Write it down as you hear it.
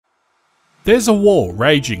There's a war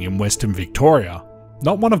raging in Western Victoria,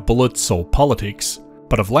 not one of bullets or politics,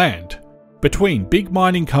 but of land, between big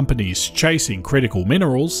mining companies chasing critical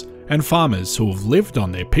minerals and farmers who have lived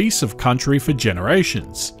on their piece of country for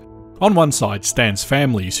generations. On one side stands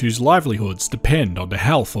families whose livelihoods depend on the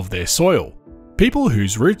health of their soil, people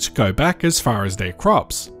whose roots go back as far as their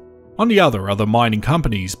crops. On the other are the mining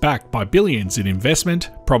companies backed by billions in investment,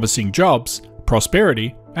 promising jobs,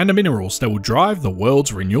 prosperity, and the minerals that will drive the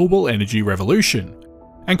world's renewable energy revolution.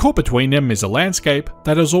 And caught between them is a landscape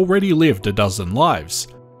that has already lived a dozen lives.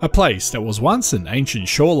 A place that was once an ancient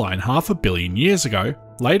shoreline 500 million years ago,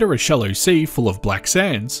 later a shallow sea full of black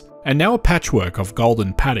sands, and now a patchwork of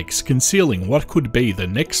golden paddocks concealing what could be the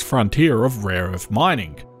next frontier of rare earth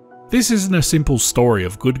mining. This isn't a simple story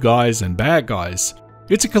of good guys and bad guys.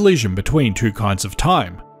 It's a collision between two kinds of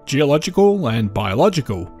time, geological and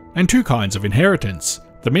biological, and two kinds of inheritance,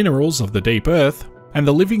 the minerals of the deep earth and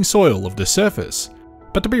the living soil of the surface.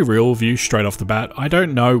 But to be real with you straight off the bat, I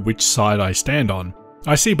don't know which side I stand on.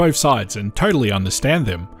 I see both sides and totally understand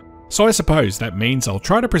them, so I suppose that means I'll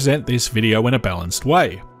try to present this video in a balanced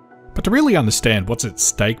way. But to really understand what's at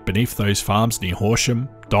stake beneath those farms near Horsham,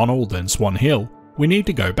 Donald and Swan Hill, we need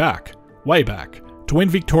to go back, way back, to when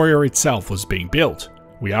Victoria itself was being built.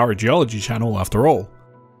 We are a geology channel after all.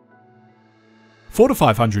 400 to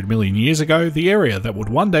 500 million years ago, the area that would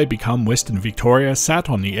one day become Western Victoria sat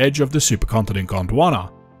on the edge of the supercontinent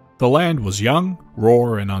Gondwana. The land was young,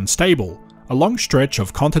 raw and unstable, a long stretch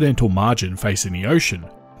of continental margin facing the ocean,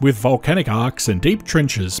 with volcanic arcs and deep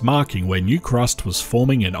trenches marking where new crust was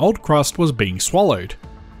forming and old crust was being swallowed.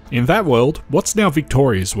 In that world, what's now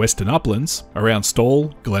Victoria's western uplands, around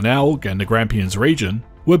Stawell, Glenelg and the Grampians region,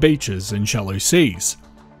 were beaches and shallow seas.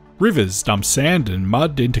 Rivers dumped sand and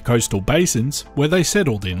mud into coastal basins where they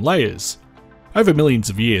settled in layers. Over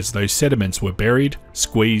millions of years, those sediments were buried,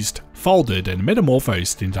 squeezed, folded and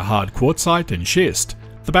metamorphosed into hard quartzite and schist,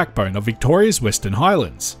 the backbone of Victoria's Western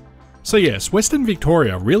Highlands. So yes, Western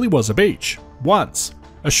Victoria really was a beach, once,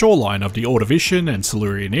 a shoreline of the Ordovician and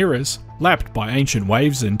Silurian eras, lapped by ancient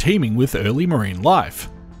waves and teeming with early marine life.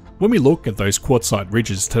 When we look at those quartzite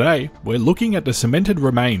ridges today, we're looking at the cemented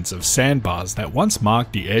remains of sandbars that once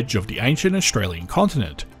marked the edge of the ancient Australian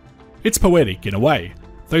continent. It's poetic in a way.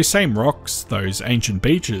 Those same rocks, those ancient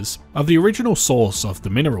beaches, are the original source of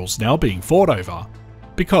the minerals now being fought over.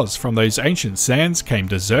 Because from those ancient sands came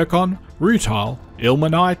the zircon, rutile,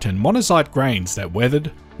 ilmenite and monazite grains that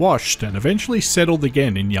weathered, washed and eventually settled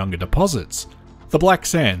again in younger deposits, the black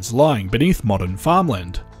sands lying beneath modern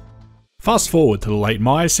farmland. Fast forward to the Late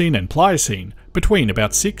Miocene and Pliocene, between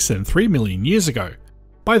about 6 and 3 million years ago.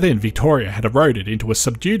 By then Victoria had eroded into a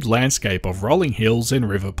subdued landscape of rolling hills and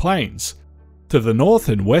river plains. To the north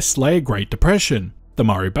and west lay a Great Depression, the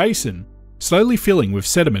Murray Basin, slowly filling with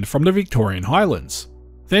sediment from the Victorian highlands.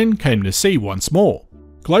 Then came the sea once more.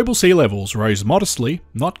 Global sea levels rose modestly,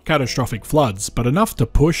 not catastrophic floods, but enough to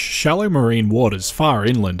push shallow marine waters far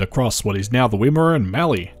inland across what is now the Wimmera and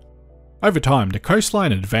Mallee. Over time, the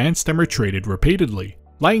coastline advanced and retreated repeatedly,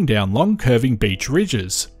 laying down long curving beach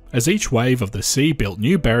ridges, as each wave of the sea built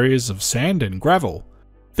new barriers of sand and gravel.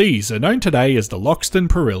 These are known today as the Loxton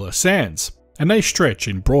Parilla Sands, and they stretch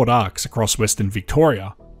in broad arcs across Western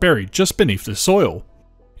Victoria, buried just beneath the soil.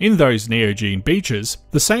 In those Neogene beaches,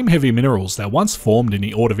 the same heavy minerals that once formed in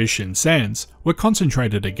the Ordovician sands were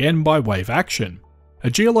concentrated again by wave action,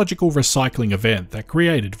 a geological recycling event that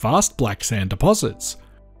created vast black sand deposits.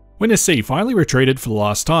 When the sea finally retreated for the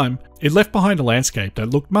last time, it left behind a landscape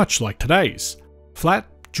that looked much like today's, flat,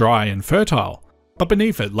 dry and fertile, but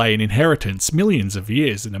beneath it lay an inheritance millions of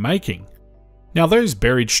years in the making. Now those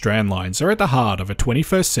buried strandlines are at the heart of a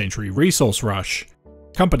 21st century resource rush.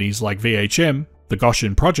 Companies like VHM, the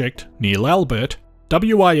Goshen Project near Lalbert,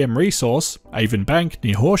 WIM Resource, Avon Bank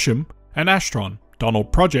near Horsham, and Astron,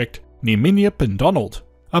 Donald Project near Minyip and Donald,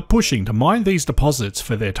 are pushing to mine these deposits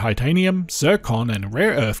for their titanium, zircon and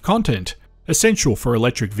rare earth content, essential for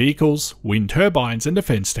electric vehicles, wind turbines and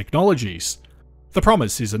defence technologies. The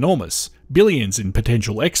promise is enormous, billions in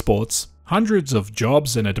potential exports, hundreds of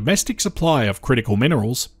jobs and a domestic supply of critical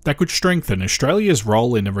minerals that could strengthen Australia's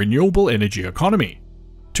role in the renewable energy economy.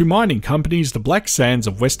 To mining companies, the black sands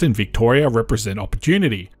of Western Victoria represent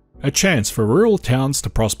opportunity, a chance for rural towns to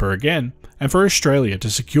prosper again, and for Australia to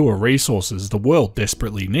secure resources the world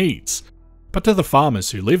desperately needs. But to the farmers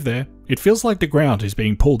who live there, it feels like the ground is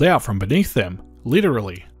being pulled out from beneath them,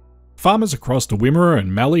 literally. Farmers across the Wimmera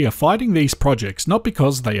and Mallee are fighting these projects not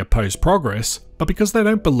because they oppose progress, but because they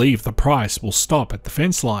don't believe the price will stop at the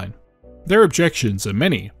fence line. Their objections are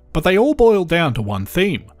many, but they all boil down to one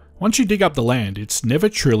theme. Once you dig up the land, it's never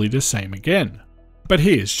truly the same again. But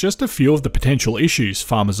here's just a few of the potential issues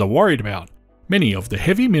farmers are worried about. Many of the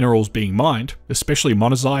heavy minerals being mined, especially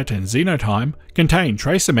monazite and xenotime, contain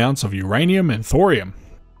trace amounts of uranium and thorium.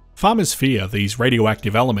 Farmers fear these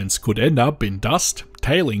radioactive elements could end up in dust,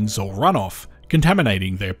 tailings or runoff,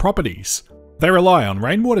 contaminating their properties. They rely on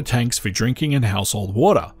rainwater tanks for drinking and household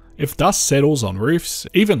water. If dust settles on roofs,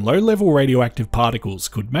 even low-level radioactive particles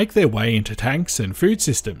could make their way into tanks and food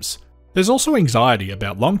systems. There's also anxiety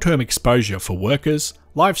about long-term exposure for workers,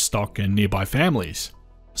 livestock and nearby families.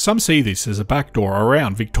 Some see this as a backdoor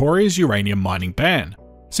around Victoria's uranium mining ban,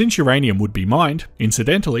 since uranium would be mined,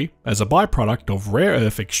 incidentally, as a byproduct of rare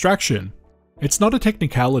earth extraction. It's not a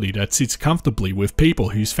technicality that sits comfortably with people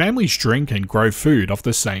whose families drink and grow food off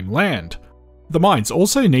the same land. The mines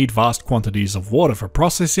also need vast quantities of water for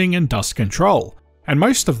processing and dust control, and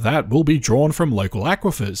most of that will be drawn from local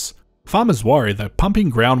aquifers. Farmers worry that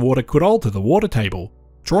pumping groundwater could alter the water table,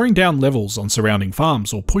 drawing down levels on surrounding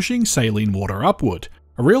farms or pushing saline water upward,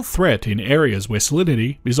 a real threat in areas where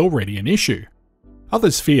salinity is already an issue.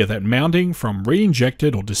 Others fear that mounding from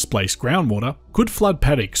re-injected or displaced groundwater could flood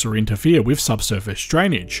paddocks or interfere with subsurface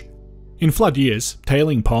drainage. In flood years,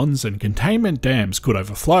 tailing ponds and containment dams could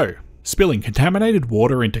overflow, spilling contaminated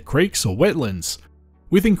water into creeks or wetlands.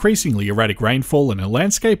 With increasingly erratic rainfall and a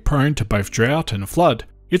landscape prone to both drought and flood,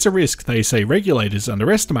 it's a risk they say regulators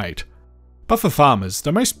underestimate. But for farmers,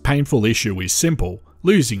 the most painful issue is simple: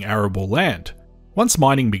 losing arable land. Once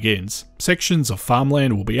mining begins, sections of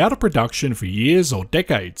farmland will be out of production for years or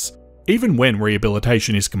decades. Even when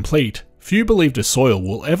rehabilitation is complete, few believe the soil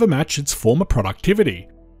will ever match its former productivity.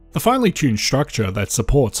 The finely tuned structure that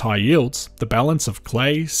supports high yields, the balance of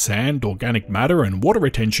clay, sand, organic matter and water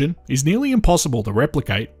retention, is nearly impossible to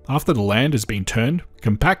replicate after the land has been turned,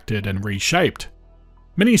 compacted and reshaped.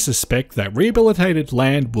 Many suspect that rehabilitated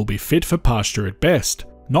land will be fit for pasture at best,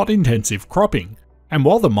 not intensive cropping. And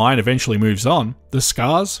while the mine eventually moves on, the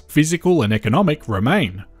scars, physical and economic,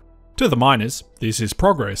 remain. To the miners, this is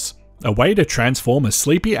progress, a way to transform a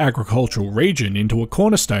sleepy agricultural region into a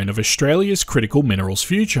cornerstone of Australia's critical minerals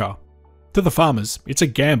future. To the farmers, it's a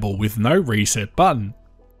gamble with no reset button.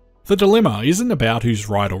 The dilemma isn't about who's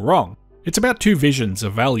right or wrong, it's about two visions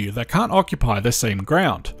of value that can't occupy the same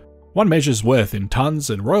ground. One measures worth in tons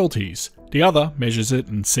and royalties, the other measures it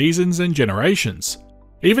in seasons and generations.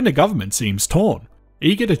 Even the government seems torn,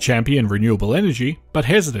 eager to champion renewable energy, but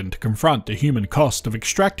hesitant to confront the human cost of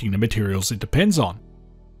extracting the materials it depends on.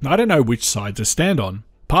 I don't know which side to stand on.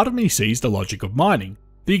 Part of me sees the logic of mining,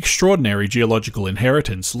 the extraordinary geological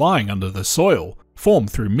inheritance lying under the soil, formed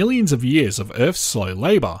through millions of years of Earth's slow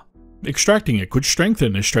labour. Extracting it could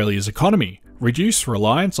strengthen Australia's economy, reduce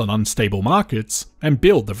reliance on unstable markets, and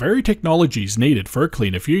build the very technologies needed for a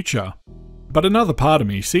cleaner future. But another part of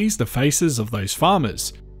me sees the faces of those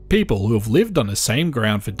farmers, people who have lived on the same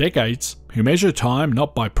ground for decades, who measure time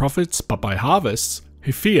not by profits but by harvests,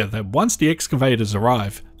 who fear that once the excavators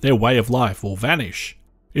arrive, their way of life will vanish.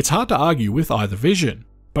 It's hard to argue with either vision.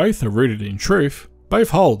 Both are rooted in truth,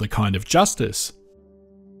 both hold a kind of justice.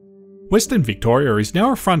 Western Victoria is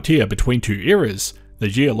now a frontier between two eras, the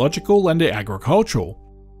geological and the agricultural.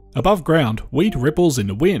 Above ground, wheat ripples in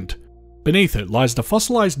the wind. Beneath it lies the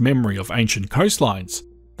fossilised memory of ancient coastlines,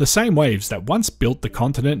 the same waves that once built the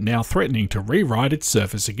continent now threatening to rewrite its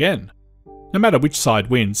surface again. No matter which side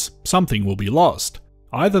wins, something will be lost.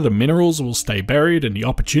 Either the minerals will stay buried and the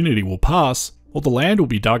opportunity will pass, or the land will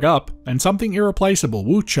be dug up and something irreplaceable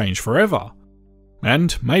will change forever.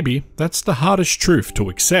 And maybe that's the hardest truth to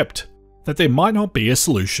accept, that there might not be a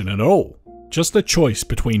solution at all, just a choice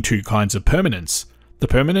between two kinds of permanence, the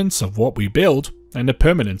permanence of what we build and the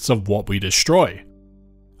permanence of what we destroy.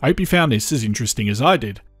 I hope you found this as interesting as I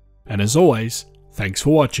did, and as always, thanks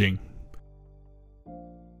for watching.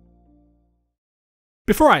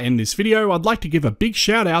 Before I end this video, I'd like to give a big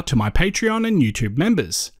shout out to my Patreon and YouTube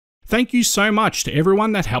members. Thank you so much to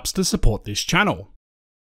everyone that helps to support this channel.